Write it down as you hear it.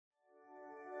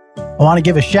I want to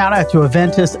give a shout out to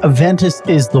Aventus. Aventus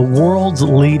is the world's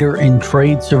leader in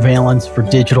trade surveillance for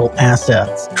digital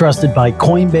assets. Trusted by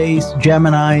Coinbase,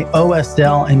 Gemini,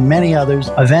 OSL, and many others,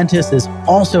 Aventus is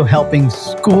also helping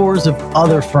scores of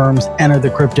other firms enter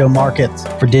the crypto markets.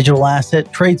 For digital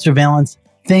asset trade surveillance,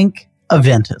 think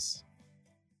Aventus.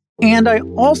 And I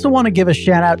also want to give a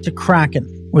shout out to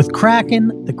Kraken. With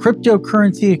Kraken, the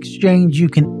cryptocurrency exchange, you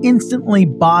can instantly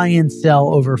buy and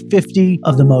sell over 50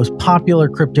 of the most popular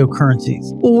cryptocurrencies,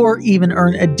 or even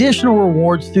earn additional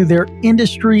rewards through their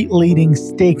industry-leading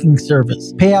staking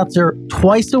service. Payouts are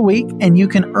twice a week, and you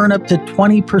can earn up to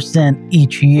 20%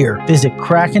 each year. Visit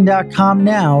Kraken.com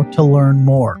now to learn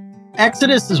more.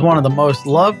 Exodus is one of the most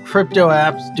loved crypto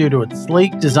apps due to its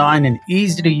sleek design and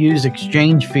easy-to-use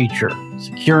exchange feature.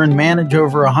 Secure and manage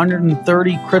over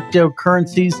 130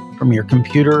 cryptocurrencies from your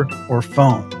computer or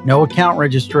phone. No account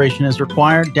registration is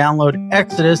required. Download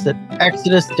Exodus at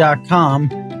exodus.com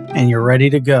and you're ready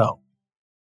to go.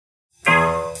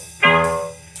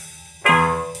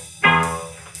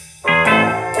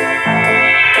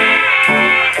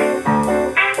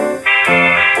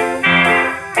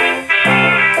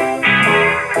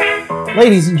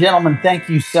 Ladies and gentlemen, thank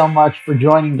you so much for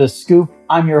joining The Scoop.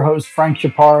 I'm your host, Frank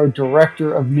Chaparro,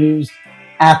 Director of News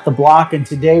at The Block, and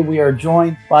today we are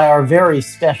joined by our very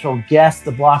special guest,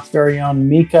 The Block's very own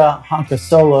Mika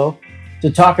Honkasalo,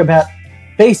 to talk about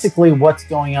basically what's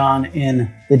going on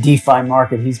in the DeFi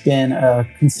market. He's been a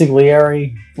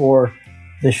consigliere for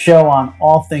the show on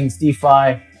all things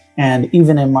DeFi, and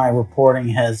even in my reporting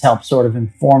has helped sort of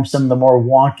inform some of the more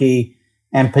wonky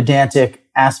and pedantic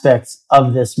aspects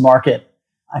of this market.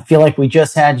 I feel like we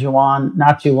just had you on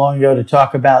not too long ago to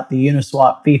talk about the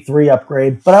Uniswap V3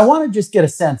 upgrade, but I want to just get a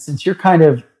sense, since you're kind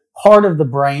of part of the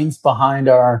brains behind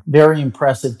our very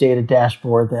impressive data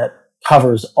dashboard that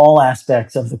covers all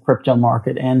aspects of the crypto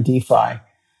market and DeFi.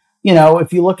 You know,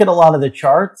 if you look at a lot of the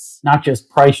charts, not just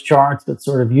price charts, but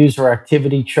sort of user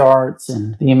activity charts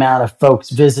and the amount of folks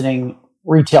visiting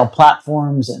retail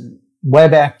platforms and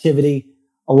web activity,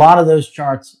 a lot of those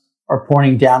charts are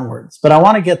pointing downwards. But I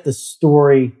want to get the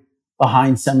story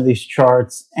behind some of these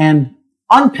charts and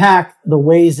unpack the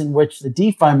ways in which the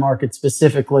DeFi market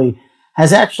specifically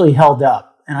has actually held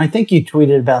up. And I think you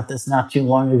tweeted about this not too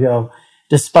long ago.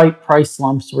 Despite price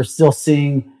slumps, we've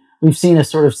seen a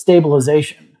sort of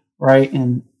stabilization, right,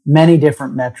 in many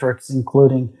different metrics,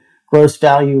 including gross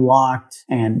value locked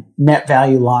and net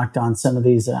value locked on some of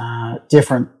these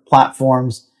different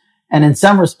platforms. And in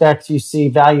some respects, you see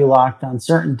value locked on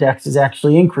certain DEX is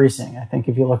actually increasing. I think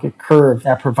if you look at Curve,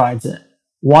 that provides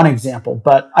one example.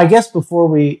 But I guess before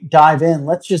we dive in,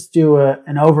 let's just do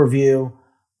an overview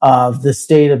of the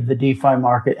state of the DeFi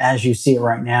market as you see it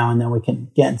right now, and then we can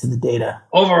get into the data.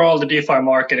 Overall, the DeFi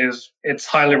market it's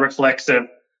highly reflexive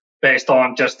based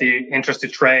on just the interest to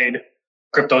trade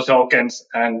crypto tokens.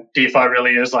 And DeFi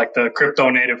really is like the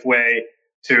crypto native way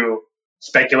to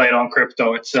speculate on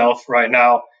crypto itself right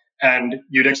now. And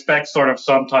you'd expect sort of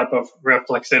some type of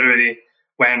reflexivity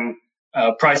when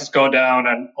prices go down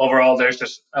and overall there's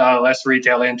just less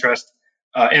retail interest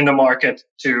in the market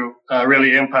to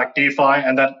really impact DeFi.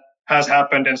 And that has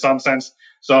happened in some sense.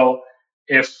 So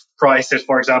if prices,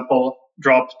 for example,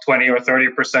 drop 20 or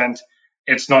 30%,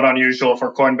 it's not unusual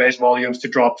for Coinbase volumes to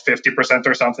drop 50%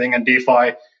 or something, and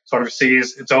DeFi sort of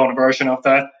sees its own version of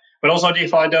that. But also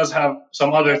DeFi does have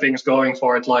some other things going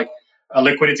for it, like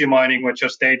liquidity mining, which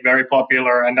has stayed very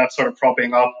popular, and that's sort of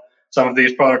propping up some of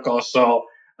these protocols. So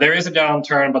there is a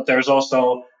downturn, but there's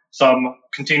also some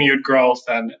continued growth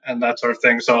and that sort of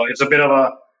thing. So it's a bit of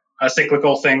a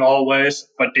cyclical thing always,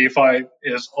 but DeFi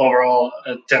is overall,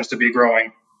 it tends to be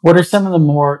growing. What are some of the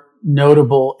more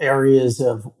notable areas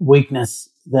of weakness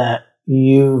that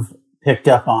you've picked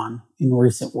up on in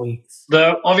recent weeks?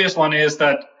 The obvious one is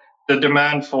that the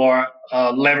demand for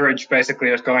leverage basically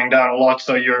is going down a lot.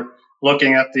 So you're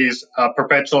looking at these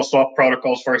perpetual swap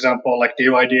protocols, for example, like the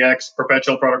UIDX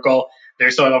perpetual protocol. They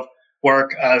sort of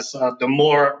work as the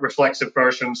more reflexive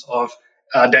versions of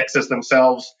DEXs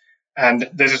themselves. And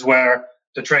this is where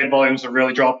the trade volumes have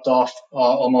really dropped off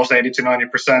almost 80 to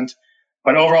 90%.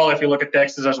 But overall, if you look at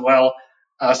DEXs as well,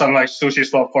 something like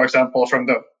SushiSwap, for example, from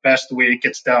the best week,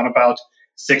 it's down about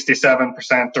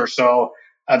 67% or so.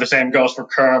 The same goes for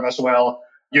Curve as well.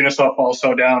 Uniswap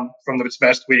also down from its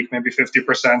best week, maybe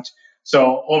 50%.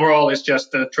 So overall, it's just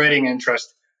the trading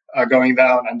interest going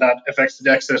down, and that affects the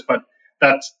DEXs. But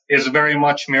that is very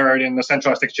much mirrored in the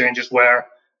centralized exchanges, where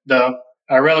the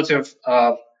relative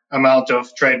amount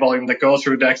of trade volume that goes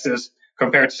through DEXs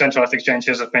compared to centralized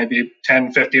exchanges is maybe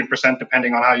 10, 15%,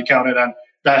 depending on how you count it. And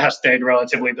that has stayed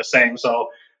relatively the same. So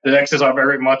the DEXs are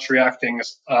very much reacting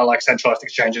like centralized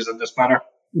exchanges in this manner.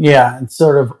 Yeah, and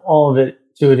sort of all of it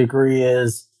to a degree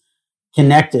is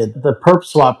connected. The perp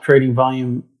swap trading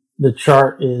volume, the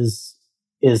chart is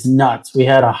nuts. We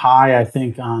had a high, I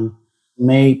think, on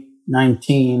May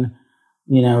 19,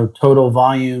 total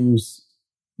volumes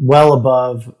well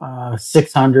above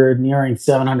 600, nearing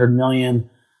 700 million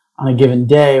on a given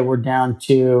day. We're down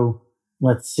to,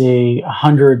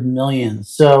 100 million.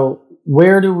 So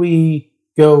where do we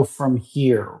go from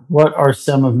here? What are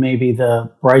some of maybe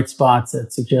the bright spots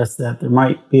that suggest that there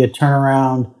might be a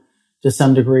turnaround to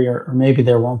some degree, or maybe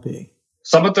there won't be?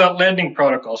 Some of the lending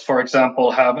protocols, for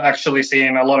example, have actually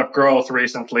seen a lot of growth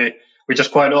recently, which is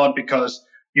quite odd because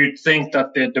you'd think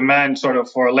that the demand sort of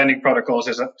for lending protocols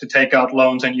is to take out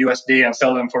loans in USD and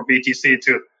sell them for BTC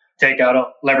to take out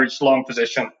a leveraged long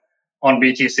position on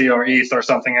BTC or ETH or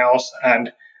something else.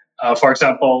 And for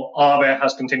example, Aave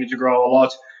has continued to grow a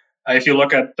lot. If you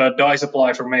look at the DAI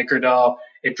supply for MakerDAO,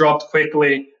 it dropped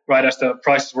quickly right as the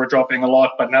prices were dropping a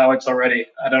lot, but now it's already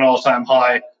at an all-time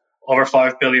high, over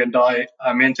 5 billion DAI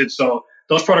minted. So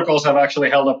those protocols have actually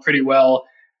held up pretty well.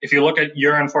 If you look at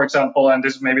Yearn, for example, and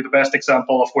this is maybe the best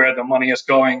example of where the money is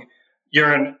going,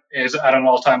 Yearn is at an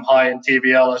all-time high in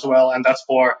TVL as well, and that's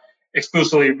for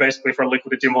exclusively basically for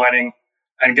liquidity mining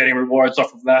and getting rewards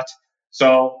off of that.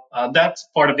 So that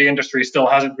part of the industry still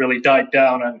hasn't really died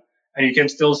down, and you can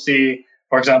still see,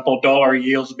 for example, dollar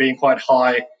yields being quite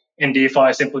high in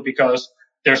DeFi simply because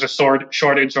there's a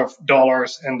shortage of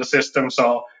dollars in the system,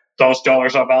 so those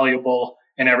dollars are valuable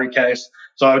in every case.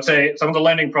 So I would say some of the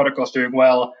lending protocols doing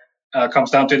well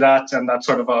comes down to that, and that's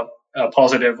sort of a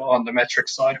positive on the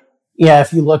metrics side. Yeah,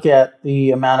 if you look at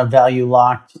the amount of value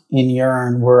locked in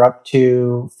Yearn, we're up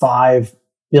to $5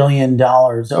 billion,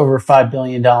 over $5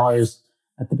 billion.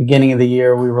 At the beginning of the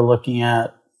year, we were looking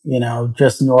at,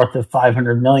 just north of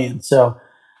 500 million. So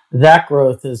that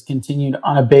growth has continued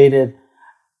unabated.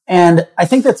 And I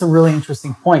think that's a really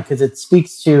interesting point because it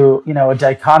speaks to, a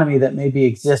dichotomy that maybe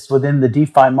exists within the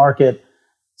DeFi market.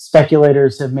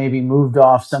 Speculators have maybe moved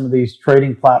off some of these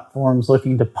trading platforms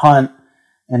looking to punt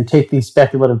and take these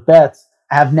speculative bets,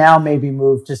 have now maybe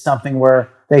moved to something where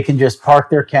they can just park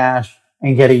their cash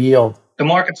and get a yield. The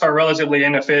markets are relatively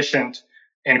inefficient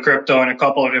in crypto in a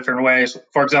couple of different ways.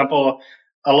 For example,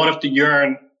 a lot of the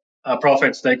Yearn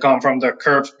profits, they come from the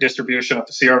curve distribution of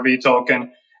the CRV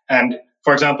token. And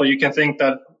for example, you can think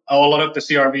that a lot of the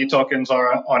CRV tokens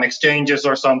are on exchanges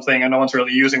or something, and no one's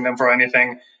really using them for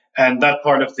anything. And that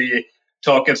part of the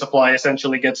token supply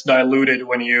essentially gets diluted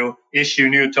when you issue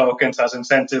new tokens as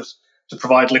incentives to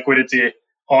provide liquidity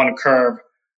on Curve.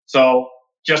 So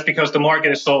just because the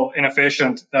market is so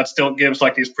inefficient, that still gives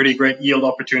like these pretty great yield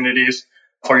opportunities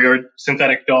for your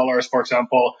synthetic dollars, for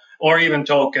example, or even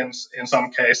tokens in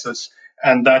some cases.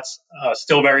 And that's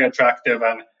still very attractive,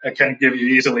 and it can give you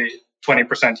easily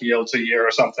 20% yields a year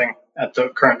or something at the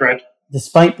current rate.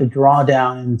 Despite the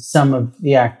drawdown in some of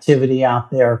the activity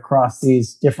out there across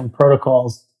these different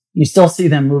protocols, you still see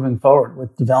them moving forward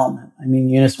with development. I mean,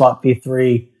 Uniswap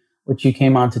V3, which you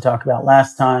came on to talk about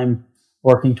last time,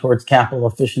 working towards capital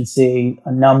efficiency.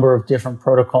 A number of different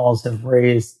protocols have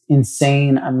raised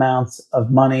insane amounts of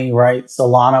money, right?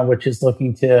 Solana, which is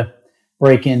looking to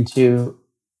break into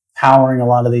powering a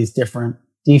lot of these different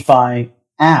DeFi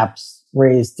apps,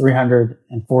 raised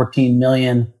 314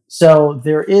 million. So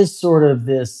there is sort of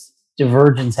this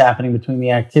divergence happening between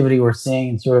the activity we're seeing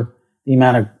and sort of the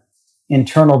amount of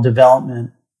internal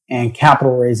development and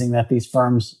capital raising that these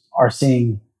firms are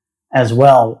seeing as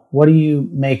well. What do you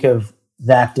make of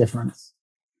that difference?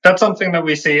 That's something that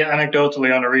we see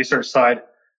anecdotally on the research side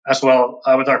as well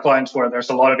with our clients, where there's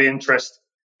a lot of interest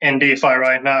in DeFi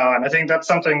right now. And I think that's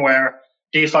something where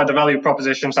DeFi, the value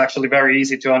proposition, is actually very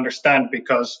easy to understand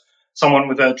because someone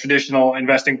with a traditional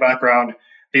investing background,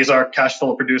 these are cash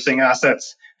flow producing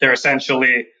assets. They're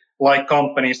essentially like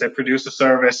companies. They produce a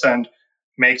service and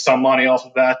make some money off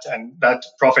of that. And that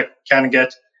profit can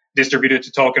get distributed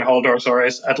to token holders, or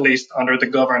is at least under the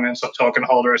governance of token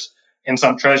holders in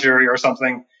some treasury or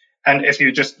something. And if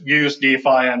you just use DeFi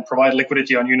and provide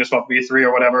liquidity on Uniswap V3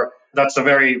 or whatever, that's a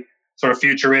very sort of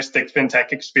futuristic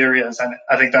fintech experience. And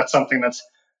I think that's something that's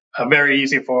very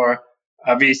easy for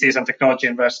VCs and technology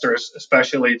investors,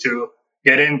 especially, to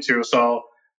get into. So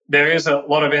there is a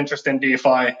lot of interest in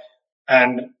DeFi,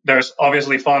 and there's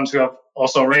obviously funds who have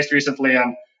also raised recently,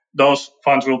 and those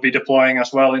funds will be deploying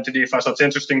as well into DeFi. So it's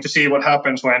interesting to see what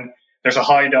happens when there's a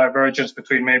high divergence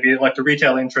between maybe like the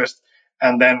retail interest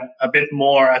and then a bit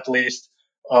more, at least,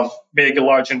 of big,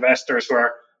 large investors who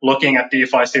are looking at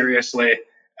DeFi seriously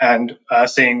and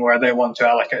seeing where they want to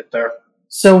allocate their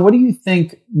So what do you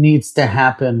think needs to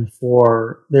happen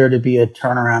for there to be a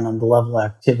turnaround on the level of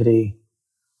activity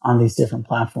on these different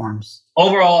platforms?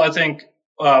 Overall, I think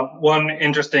one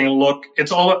interesting look,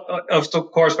 it's all, of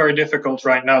course, very difficult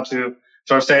right now to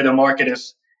sort of say the market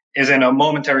is in a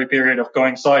momentary period of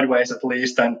going sideways at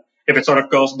least. And if it sort of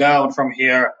goes down from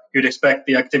here, you'd expect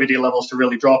the activity levels to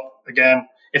really drop again.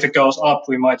 If it goes up,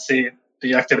 we might see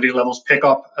the activity levels pick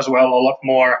up as well a lot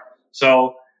more.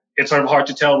 So it's sort of hard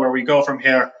to tell where we go from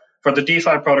here. For the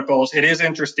DeFi protocols, it is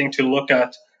interesting to look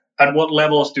at what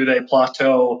levels do they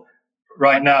plateau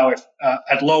right now if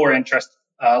at lower interest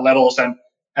levels.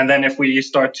 And then if we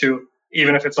start to,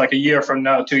 even if it's like a year from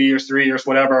now, 2 years, 3 years,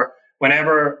 whatever,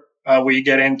 whenever we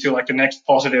get into like the next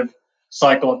positive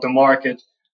cycle of the market,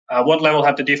 what level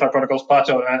have the DeFi protocols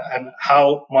plateaued and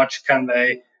how much can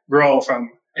they grow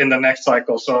from in the next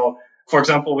cycle? So, for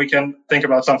example, we can think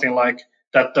about something like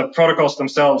that the protocols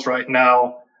themselves right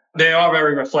now, they are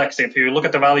very reflexive. If you look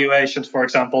at the valuations, for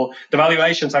example, the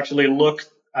valuations actually look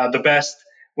the best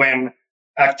when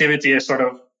activity is sort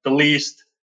of the least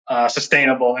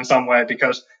sustainable in some way,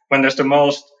 because when there's the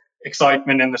most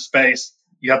excitement in the space,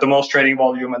 you have the most trading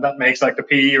volume, and that makes like the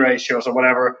PE ratios or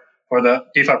whatever for the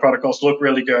DeFi protocols look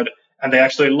really good, and they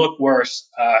actually look worse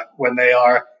when they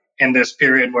are in this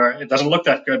period where it doesn't look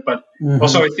that good. But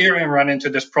also Ethereum ran into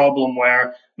this problem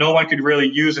where no one could really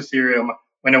use Ethereum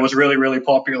when it was really, really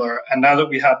popular. And now that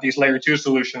we have these layer 2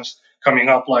 solutions coming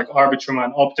up like Arbitrum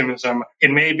and Optimism, it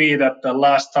may be that the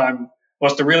last time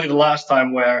was really the last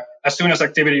time where as soon as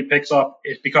activity picks up,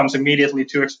 it becomes immediately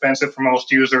too expensive for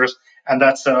most users. And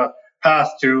that's a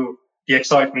path to the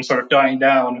excitement sort of dying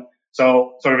down.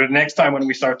 So sort of the next time when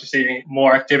we start to see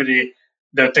more activity,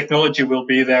 the technology will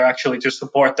be there actually to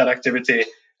support that activity.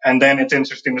 And then it's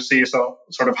interesting to see sort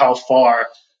of how far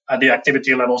the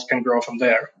activity levels can grow from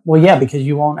there. Well, yeah, because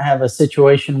you won't have a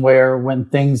situation where when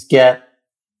things get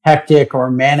hectic or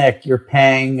manic, you're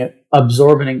paying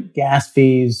absorbent gas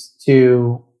fees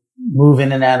to move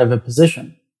in and out of a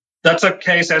position. That's a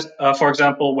case, as for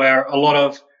example, where a lot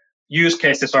of use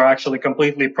cases are actually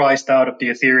completely priced out of the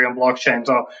Ethereum blockchain.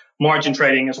 So margin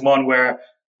trading is one where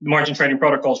margin trading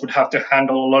protocols would have to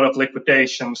handle a lot of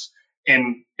liquidations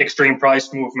in extreme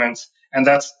price movements, and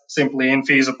that's simply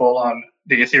infeasible on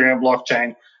the Ethereum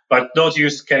blockchain. But those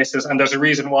use cases, and there's a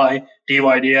reason why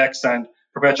DYDX and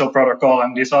Perpetual Protocol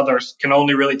and these others can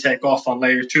only really take off on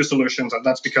layer 2 solutions, and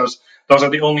that's because those are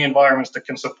the only environments that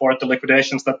can support the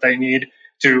liquidations that they need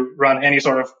to run any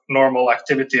sort of normal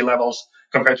activity levels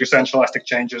compared to centralized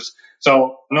exchanges.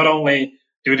 So not only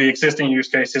do the existing use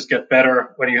cases get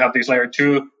better when you have these layer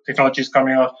 2 technologies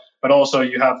coming out, but also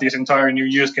you have these entire new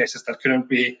use cases that couldn't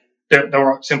be, that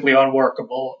were simply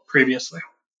unworkable previously.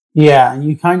 Yeah, and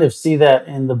you kind of see that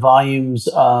in the volumes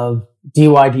of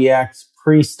DYDX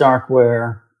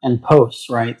pre-Starkware and post,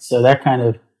 right? So that kind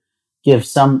of gives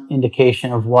some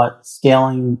indication of what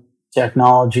scaling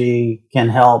technology can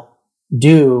help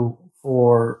do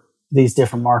for these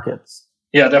different markets.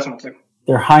 Yeah, definitely.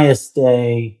 Their highest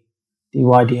day,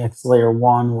 DYDX layer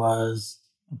 1 was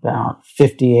about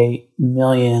 58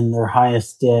 million. Their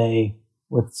highest day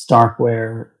with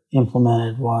Starkware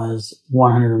implemented was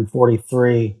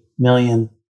 143 million.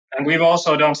 And we've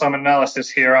also done some analysis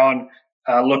here on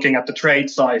looking at the trade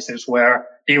sizes where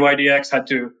DYDX had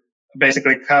to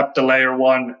basically cap the layer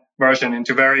 1 version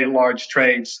into very large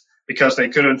trades because they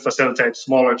couldn't facilitate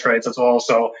smaller trades at all.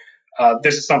 So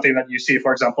this is something that you see,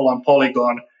 for example, on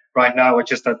Polygon right now,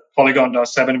 which is that Polygon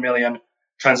does 7 million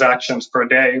transactions per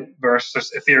day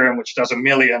versus Ethereum, which does 1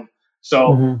 million.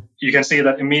 So you can see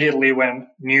that immediately when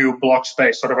new block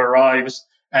space sort of arrives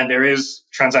and there is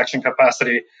transaction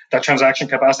capacity, that transaction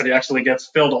capacity actually gets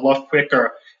filled a lot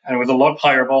quicker and with a lot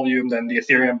higher volume than the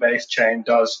Ethereum-based chain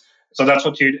does. So that's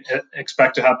what you'd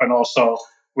expect to happen also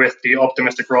with the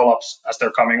optimistic rollups as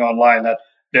they're coming online, that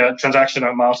the transaction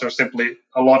amounts are simply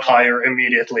a lot higher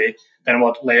immediately than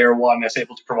what layer 1 is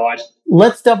able to provide.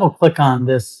 Let's double click on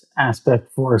this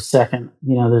aspect for a second.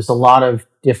 You know, there's a lot of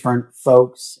different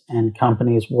folks and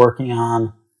companies working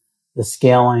on the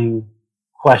scaling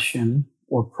question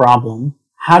or problem.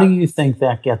 How do you think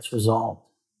that gets resolved?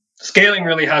 Scaling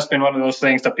really has been one of those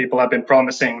things that people have been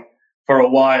promising for a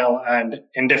while and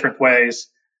in different ways.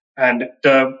 And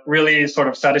the really sort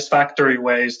of satisfactory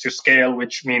ways to scale,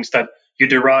 which means that you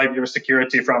derive your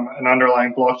security from an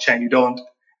underlying blockchain, you don't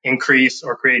increase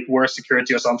or create worse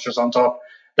security assumptions on top.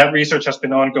 That research has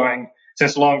been ongoing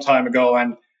since a long time ago.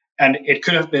 And it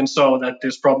could have been so that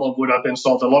this problem would have been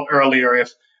solved a lot earlier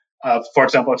if, for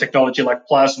example, a technology like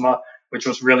Plasma which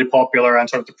was really popular and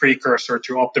sort of the precursor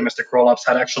to optimistic rollups,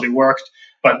 had actually worked,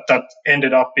 but that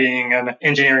ended up being an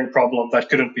engineering problem that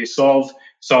couldn't be solved.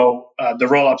 So the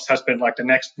rollups has been like the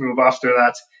next move after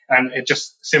that, and it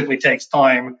just simply takes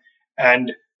time.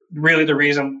 And really the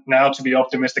reason now to be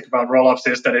optimistic about rollups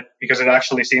is that because it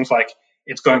actually seems like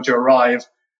it's going to arrive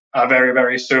very,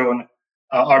 very soon.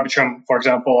 Arbitrum, for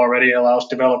example, already allows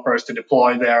developers to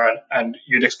deploy there, and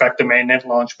you'd expect the mainnet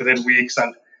launch within weeks,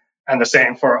 and the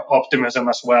same for Optimism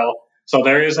as well. So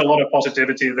there is a lot of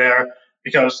positivity there,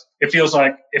 because it feels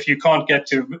like if you can't get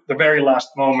to the very last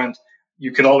moment,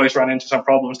 you could always run into some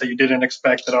problems that you didn't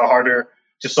expect that are harder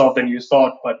to solve than you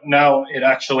thought. But now it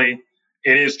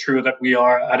is true that we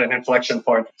are at an inflection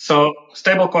point. So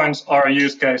stablecoins are a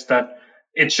use case that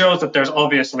it shows that there's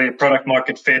obviously product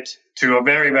market fit to a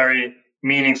very, very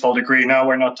meaningful degree. Now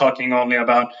we're not talking only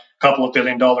about a couple of $1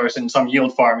 billion in some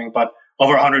yield farming, but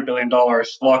over $100 billion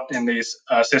locked in these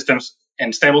systems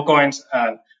in stablecoins.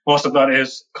 And most of that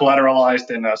is collateralized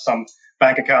in some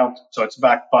bank account. So it's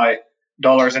backed by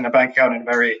dollars in a bank account in a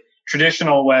very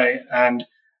traditional way. And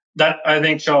that, I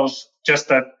think, shows just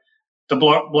that the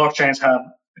blockchains have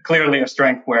clearly a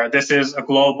strength where this is a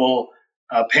global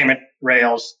payment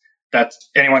rails that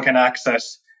anyone can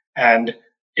access. And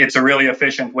it's a really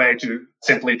efficient way to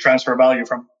simply transfer value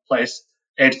from place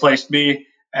A to place B.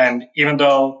 And even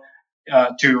though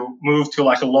to move to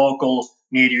like a local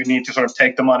need, you need to sort of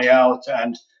take the money out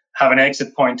and have an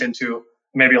exit point into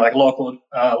maybe like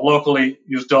locally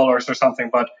used dollars or something.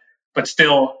 But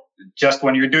still, just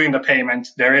when you're doing the payment,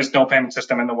 there is no payment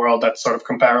system in the world that's sort of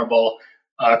comparable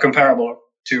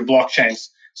to blockchains.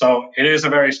 So it is a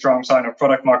very strong sign of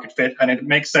product market fit, and it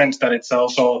makes sense that it's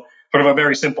also sort of a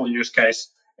very simple use case,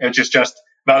 which is just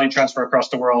value transfer across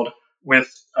the world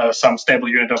with some stable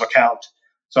unit of account.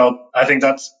 So I think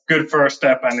that's good first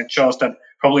step, and it shows that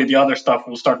probably the other stuff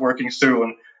will start working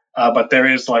soon. But there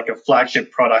is like a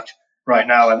flagship product right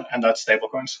now, and that's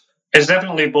stablecoins. It's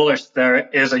definitely bullish. There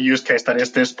is a use case that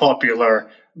is this popular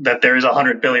that there is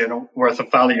 $100 billion worth of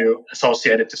value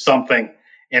associated to something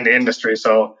in the industry.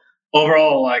 So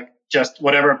overall, like just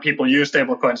whatever people use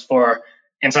stablecoins for,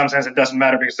 in some sense, it doesn't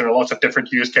matter because there are lots of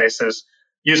different use cases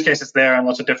there and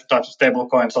lots of different types of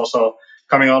stablecoins also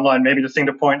coming online. Maybe the thing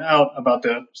to point out about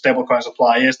the stablecoin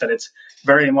supply is that it's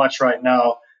very much right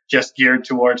now just geared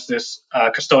towards this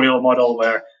custodial model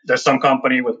where there's some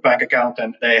company with a bank account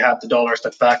and they have the dollars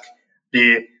that back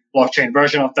the blockchain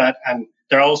version of that. And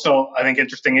there are also, I think,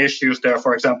 interesting issues there.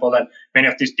 For example, that many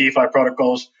of these DeFi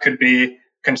protocols could be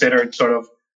considered sort of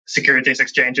securities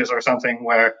exchanges or something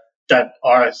where that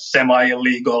are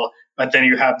semi-illegal, but then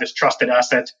you have this trusted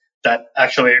asset that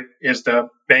actually is the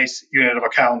base unit of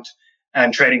account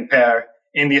and trading pair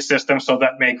in these systems. So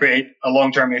that may create a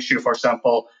long-term issue, for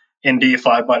example, in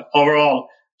DeFi. But overall,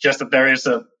 just that there is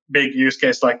a big use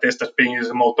case like this that's being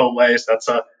used in multiple ways, that's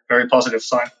a very positive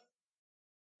sign.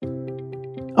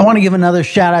 I want to give another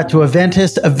shout out to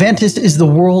Aventis. Aventis is the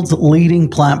world's leading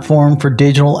platform for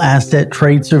digital asset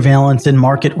trade surveillance and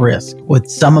market risk, with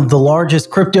some of the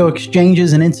largest crypto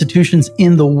exchanges and institutions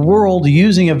in the world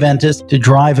using Aventis to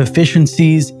drive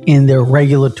efficiencies in their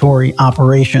regulatory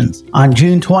operations. On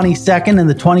June 22nd and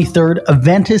the 23rd,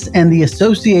 Aventis and the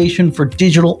Association for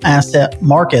Digital Asset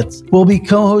Markets will be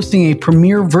co-hosting a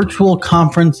premier virtual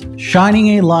conference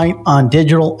shining a light on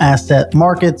digital asset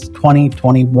markets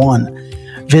 2021.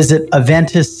 Visit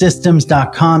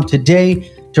AventisSystems.com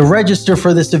today to register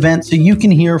for this event so you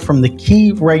can hear from the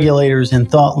key regulators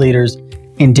and thought leaders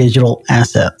in digital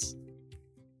assets.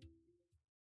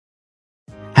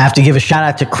 Have to give a shout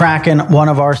out to Kraken, one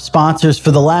of our sponsors.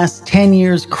 For the last 10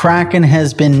 years, Kraken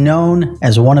has been known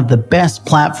as one of the best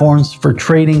platforms for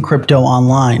trading crypto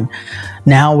online.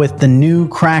 Now with the new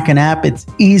Kraken app, it's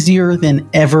easier than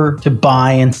ever to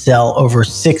buy and sell over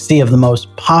 60 of the most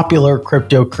popular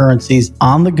cryptocurrencies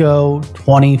on the go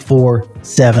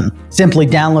 24/7. Simply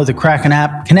download the Kraken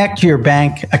app, connect to your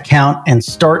bank account, and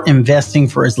start investing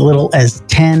for as little as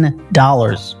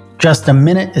 $10. Just a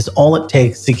minute is all it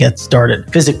takes to get started.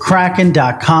 Visit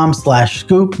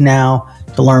kraken.com/scoop now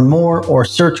to learn more or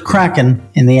search Kraken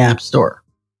in the App Store.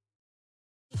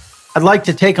 I'd like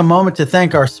to take a moment to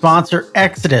thank our sponsor,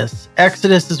 Exodus.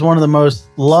 Exodus is one of the most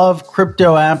loved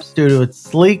crypto apps due to its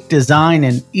sleek design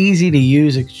and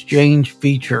easy-to-use exchange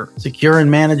feature. Secure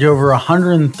and manage over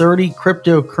 130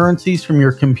 cryptocurrencies from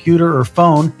your computer or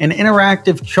phone, and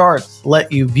interactive charts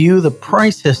let you view the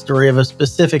price history of a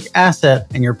specific asset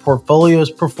and your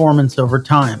portfolio's performance over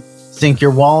time. Sync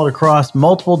your wallet across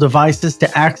multiple devices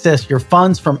to access your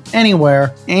funds from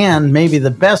anywhere, and maybe the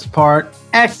best part,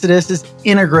 Exodus is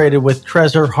integrated with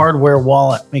Trezor Hardware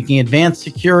Wallet, making advanced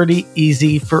security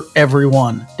easy for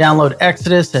everyone. Download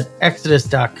Exodus at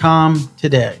exodus.com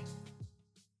today.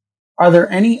 Are there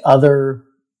any other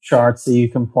charts that you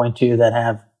can point to that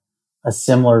have a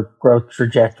similar growth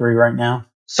trajectory right now?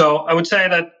 So I would say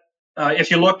that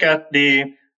if you look at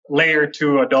the layer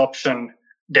 2 adoption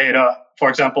data, for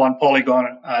example, on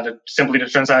Polygon, simply the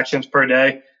transactions per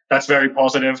day, that's very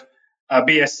positive.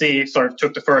 BSC sort of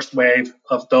took the first wave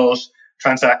of those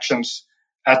transactions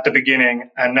at the beginning.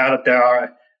 And now that there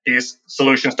are these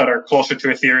solutions that are closer to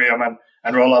Ethereum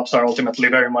and rollups are ultimately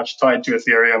very much tied to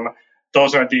Ethereum,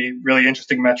 those are the really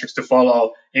interesting metrics to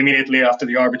follow. Immediately after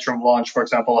the Arbitrum launch, for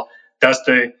example, does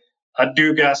the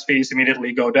do gas fees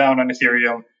immediately go down on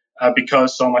Ethereum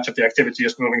because so much of the activity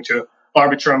is moving to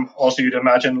Arbitrum? Also, you'd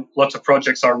imagine lots of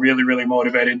projects are really, really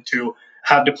motivated to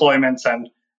have deployments and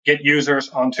get users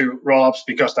onto rollups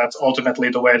because that's ultimately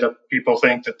the way that people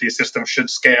think that these systems should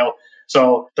scale.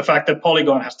 So the fact that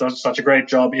Polygon has done such a great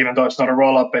job, even though it's not a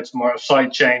rollup, it's more a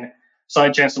sidechain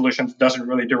solution that doesn't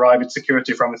really derive its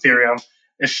security from Ethereum,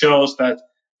 it shows that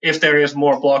if there is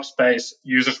more block space,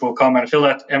 users will come and fill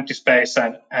that empty space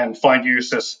and find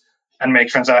uses and make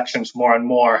transactions more and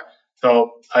more.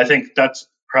 So I think that's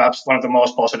perhaps one of the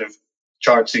most positive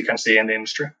charts you can see in the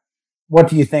industry. What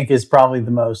do you think is probably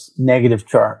the most negative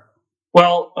chart?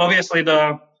 Well, obviously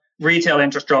the retail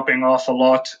interest dropping off a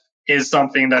lot is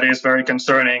something that is very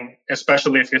concerning,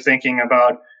 especially if you're thinking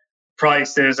about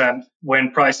prices, and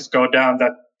when prices go down,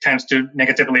 that tends to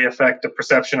negatively affect the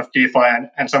perception of DeFi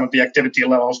and some of the activity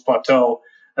levels plateau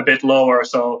a bit lower.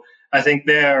 So I think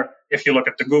there, if you look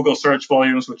at the Google search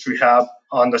volumes, which we have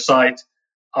on the site,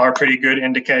 are a pretty good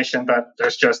indication that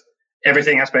there's just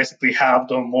everything has basically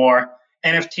halved or more.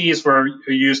 NFTs were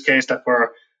a use case that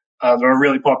were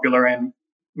really popular in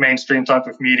mainstream type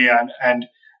of media, and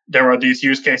there were these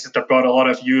use cases that brought a lot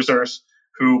of users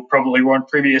who probably weren't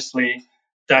previously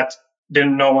that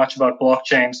didn't know much about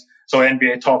blockchains. So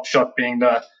NBA Top Shot being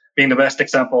the best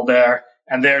example there,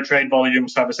 and their trade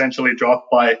volumes have essentially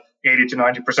dropped by 80 to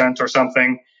 90% or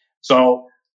something. So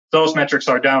those metrics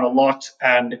are down a lot,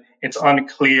 and it's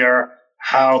unclear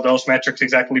how those metrics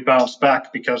exactly bounce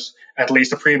back, because at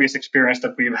least the previous experience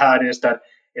that we've had is that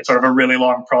it's sort of a really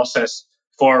long process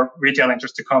for retail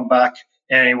interest to come back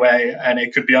anyway. And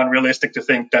it could be unrealistic to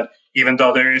think that even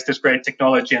though there is this great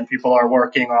technology and people are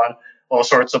working on all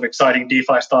sorts of exciting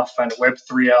DeFi stuff and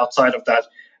Web3 outside of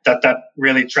that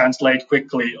really translate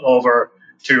quickly over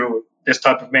to this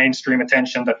type of mainstream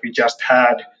attention that we just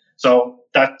had. So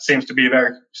that seems to be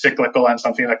very cyclical and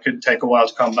something that could take a while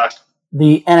to come back.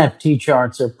 The NFT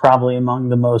charts are probably among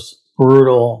the most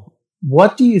brutal.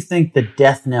 What do you think the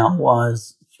death knell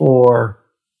was for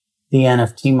the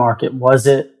NFT market?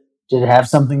 Did it have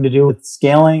something to do with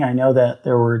scaling? I know that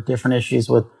there were different issues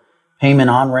with payment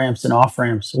on-ramps and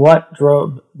off-ramps. What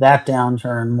drove that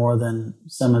downturn more than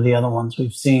some of the other ones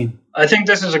we've seen? I think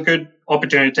this is a good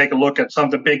opportunity to take a look at some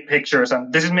of the big pictures.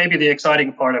 And this is maybe the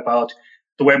exciting part about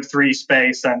the Web3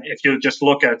 space. And if you just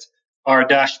look at our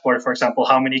dashboard, for example,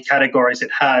 how many categories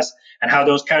it has and how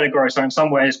those categories are in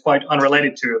some ways quite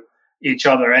unrelated to each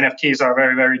other. NFTs are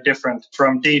very, very different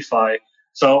from DeFi.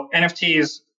 So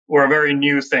NFTs were a very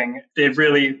new thing. They've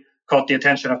really caught the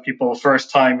attention of people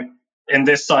first time in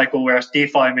this cycle, whereas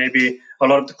DeFi, maybe a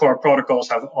lot of the core protocols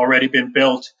have already been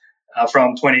built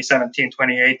from 2017,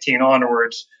 2018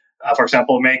 onwards. For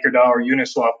example, MakerDAO or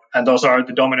Uniswap, and those are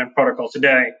the dominant protocols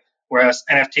today, whereas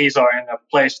NFTs are in a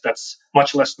place that's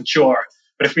much less mature.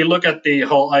 But if we look at the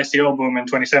whole ICO boom in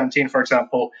 2017, for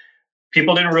example,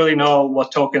 people didn't really know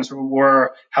what tokens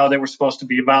were, how they were supposed to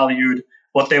be valued,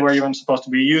 what they were even supposed to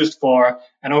be used for.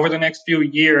 And over the next few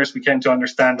years, we came to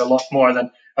understand a lot more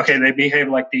than, okay, they behave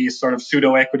like these sort of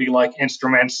pseudo-equity-like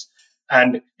instruments,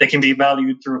 and they can be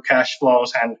valued through cash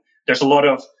flows. And there's a lot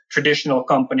of traditional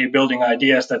company building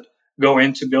ideas that go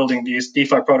into building these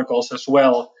DeFi protocols as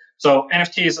well. So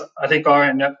NFTs, I think, are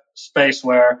in a space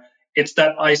where it's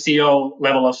that ICO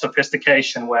level of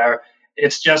sophistication where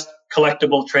it's just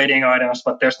collectible trading items,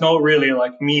 but there's no really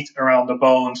like meat around the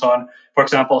bones on, for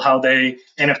example, how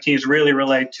NFTs really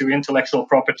relate to intellectual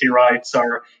property rights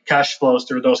or cash flows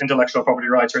through those intellectual property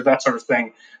rights or that sort of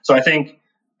thing. So I think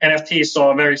NFTs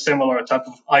saw a very similar type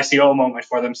of ICO moment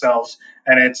for themselves.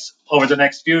 And it's over the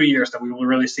next few years that we will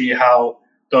really see how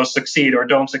those succeed or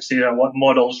don't succeed and what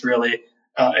models really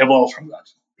evolve from that.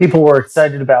 People were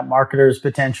excited about marketers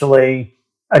potentially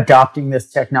adopting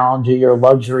this technology or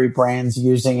luxury brands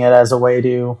using it as a way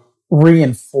to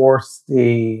reinforce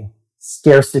the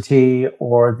scarcity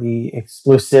or the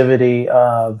exclusivity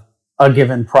of a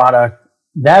given product.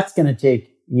 That's going to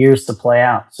take years to play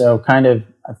out. So kind of,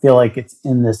 I feel like it's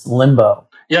in this limbo.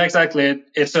 Yeah, exactly.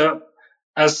 It's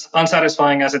as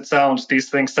unsatisfying as it sounds, these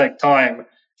things take time,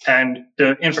 and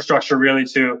the infrastructure really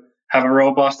to have a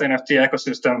robust NFT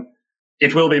ecosystem,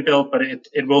 it will be built, but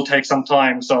it will take some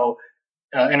time. So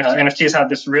NFTs had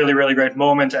this really, really great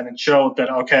moment, and it showed that,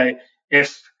 okay,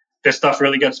 if this stuff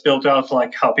really gets built out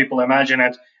like how people imagine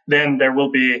it, then there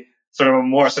will be sort of a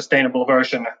more sustainable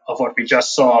version of what we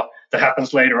just saw that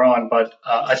happens later on. But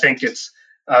I think it's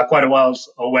quite a while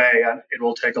away, and it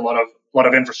will take a lot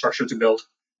of infrastructure to build.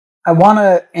 I want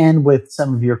to end with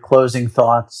some of your closing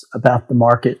thoughts about the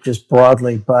market just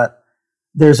broadly, but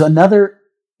there's another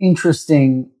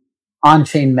interesting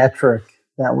on-chain metric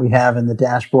that we have in the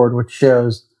dashboard, which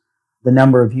shows the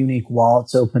number of unique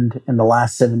wallets opened in the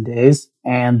last 7 days.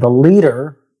 And the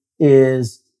leader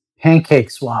is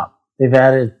PancakeSwap. They've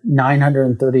added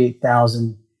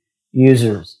 938,000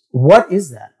 users. What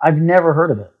is that? I've never heard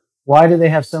of it. Why do they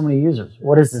have so many users?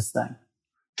 What is this thing?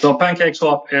 So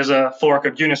PancakeSwap is a fork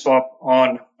of Uniswap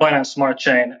on Binance Smart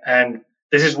Chain. And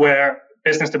this is where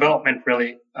business development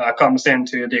really comes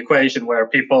into the equation, where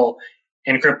people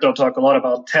in crypto talk a lot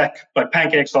about tech, but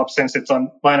PancakeSwap, since it's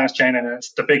on Binance Chain and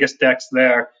it's the biggest DEX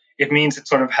there, it means it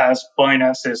sort of has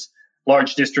Binance's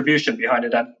large distribution behind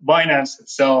it. And Binance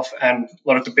itself and a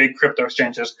lot of the big crypto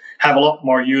exchanges have a lot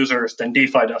more users than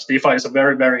DeFi does. DeFi is a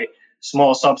very, very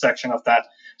small subsection of that.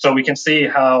 So we can see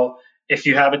how if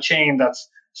you have a chain that's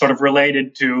sort of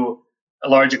related to a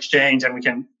large exchange, and we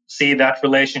can see that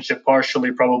relationship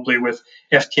partially probably with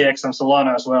FTX and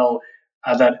Solana as well,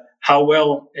 that how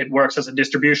well it works as a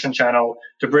distribution channel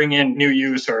to bring in new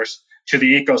users to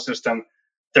the ecosystem.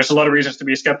 There's a lot of reasons to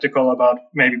be skeptical about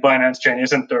maybe Binance Chain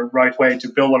isn't the right way to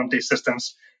build one of these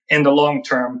systems in the long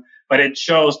term, but it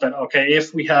shows that, okay,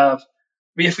 if we have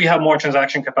more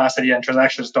transaction capacity and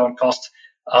transactions don't cost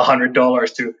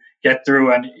 $100 to get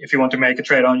through, and if you want to make a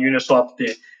trade on Uniswap,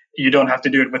 you don't have to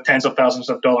do it with tens of thousands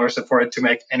of dollars for it to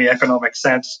make any economic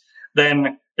sense,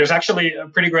 then there's actually a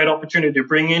pretty great opportunity to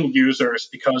bring in users,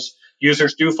 because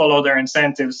users do follow their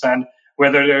incentives, and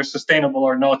whether they're sustainable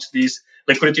or not, these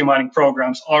liquidity mining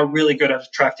programs are really good at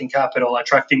attracting capital,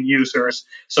 attracting users.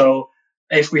 So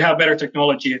if we have better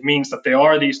technology, it means that there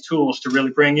are these tools to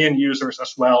really bring in users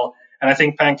as well. And I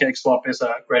think PancakeSwap is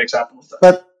a great example of that.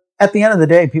 But at the end of the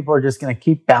day, people are just going to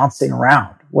keep bouncing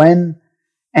around. When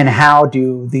and how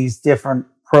do these different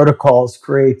protocols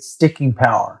create sticking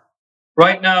power?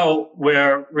 Right now,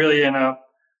 we're really in a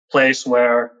place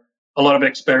where a lot of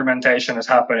experimentation is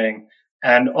happening.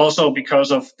 And also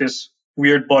because of this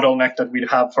weird bottleneck that we'd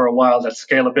have for a while, that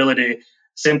scalability,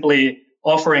 simply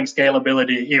offering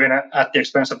scalability, even at the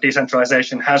expense of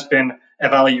decentralization, has been a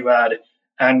value add.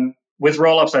 And with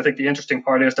rollups, I think the interesting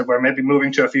part is that we're maybe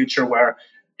moving to a future where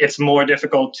it's more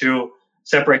difficult to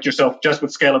separate yourself just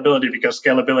with scalability, because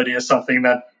scalability is something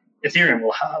that Ethereum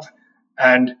will have.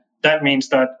 And that means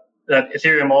that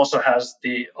Ethereum also has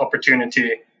the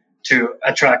opportunity to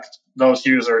attract those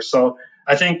users. So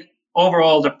I think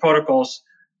overall the protocols,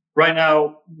 right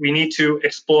now, we need to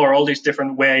explore all these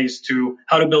different ways to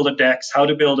how to build a DEX, how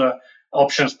to build a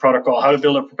options protocol, how to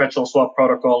build a perpetual swap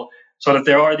protocol, so that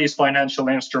there are these financial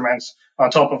instruments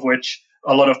on top of which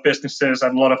a lot of businesses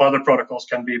and a lot of other protocols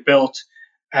can be built.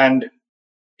 And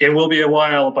it will be a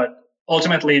while, but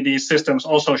ultimately these systems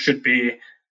also should be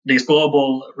these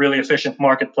global, really efficient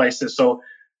marketplaces. So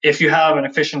if you have an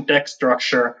efficient DEX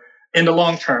structure, in the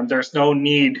long term, there's no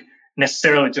need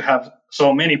necessarily to have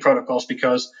so many protocols,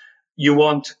 because you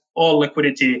want all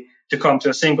liquidity to come to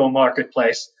a single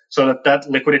marketplace so that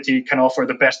liquidity can offer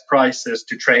the best prices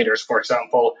to traders, for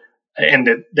example, in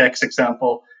the DEX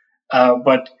example.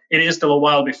 But it is still a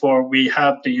while before we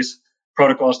have these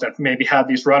protocols that maybe have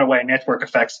these runaway network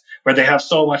effects where they have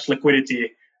so much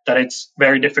liquidity that it's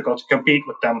very difficult to compete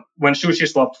with them. When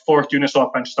SushiSwap forked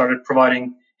Uniswap and started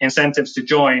providing incentives to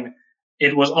join,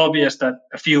 it was obvious that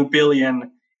a few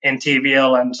billion in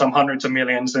TVL and some hundreds of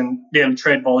millions in daily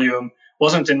trade volume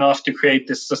wasn't enough to create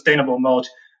this sustainable moat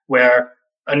where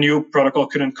a new protocol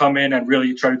couldn't come in and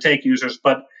really try to take users.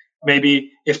 But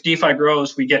maybe if DeFi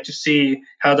grows, we get to see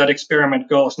how that experiment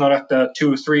goes, not at the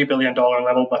 $2-3 billion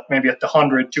level, but maybe at the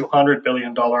 $100-200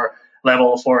 billion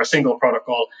level for a single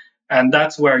protocol. And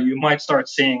that's where you might start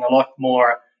seeing a lot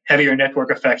more heavier network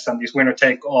effects and these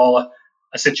winner-take-all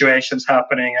situations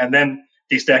happening. And then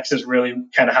these DEXs really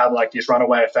kind of have like these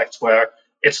runaway effects where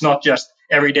it's not just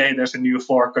every day there's a new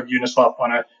fork of Uniswap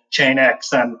on a chain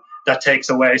X, and that takes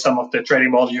away some of the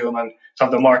trading volume and some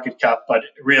of the market cap, but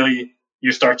really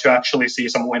you start to actually see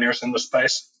some winners in the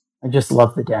space. I just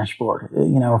love the dashboard.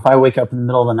 If I wake up in the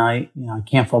middle of the night, I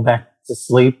can't fall back to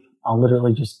sleep. I'll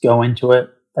literally just go into it,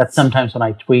 That's sometimes when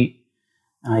I tweet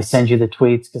and I send you the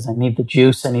tweets because I need the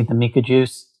juice. I need the Mika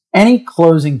juice. Any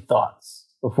closing thoughts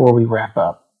before we wrap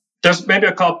up? There's maybe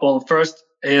a couple. First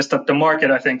is that the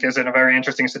market, I think, is in a very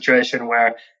interesting situation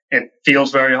where it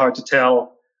feels very hard to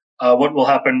tell what will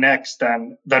happen next,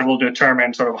 and that will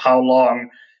determine sort of how long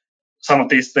some of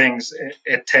these things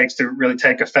it takes to really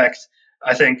take effect.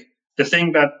 I think the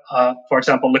thing that, for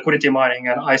example, liquidity mining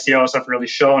and ICOs have really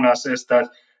shown us is that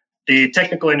the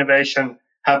technical innovation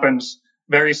happens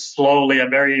very slowly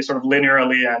and very sort of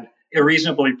linearly and in a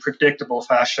reasonably predictable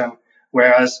fashion,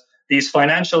 whereas these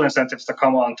financial incentives that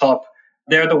come on top,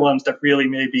 they're the ones that really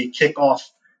maybe kick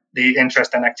off the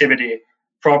interest and activity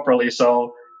properly.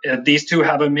 So these two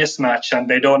have a mismatch and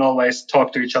they don't always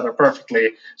talk to each other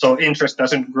perfectly. So interest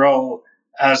doesn't grow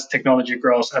as technology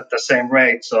grows at the same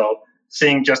rate. So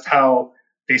seeing just how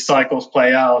these cycles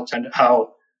play out and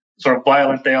how sort of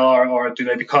violent they are, or do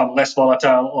they become less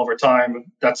volatile over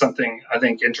time? That's something I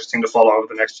think interesting to follow over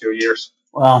the next few years.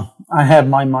 Well, I have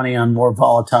my money on more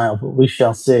volatile, but we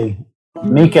shall see.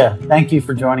 Mika, thank you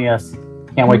for joining us.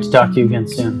 Can't wait to talk to you again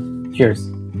soon. Cheers.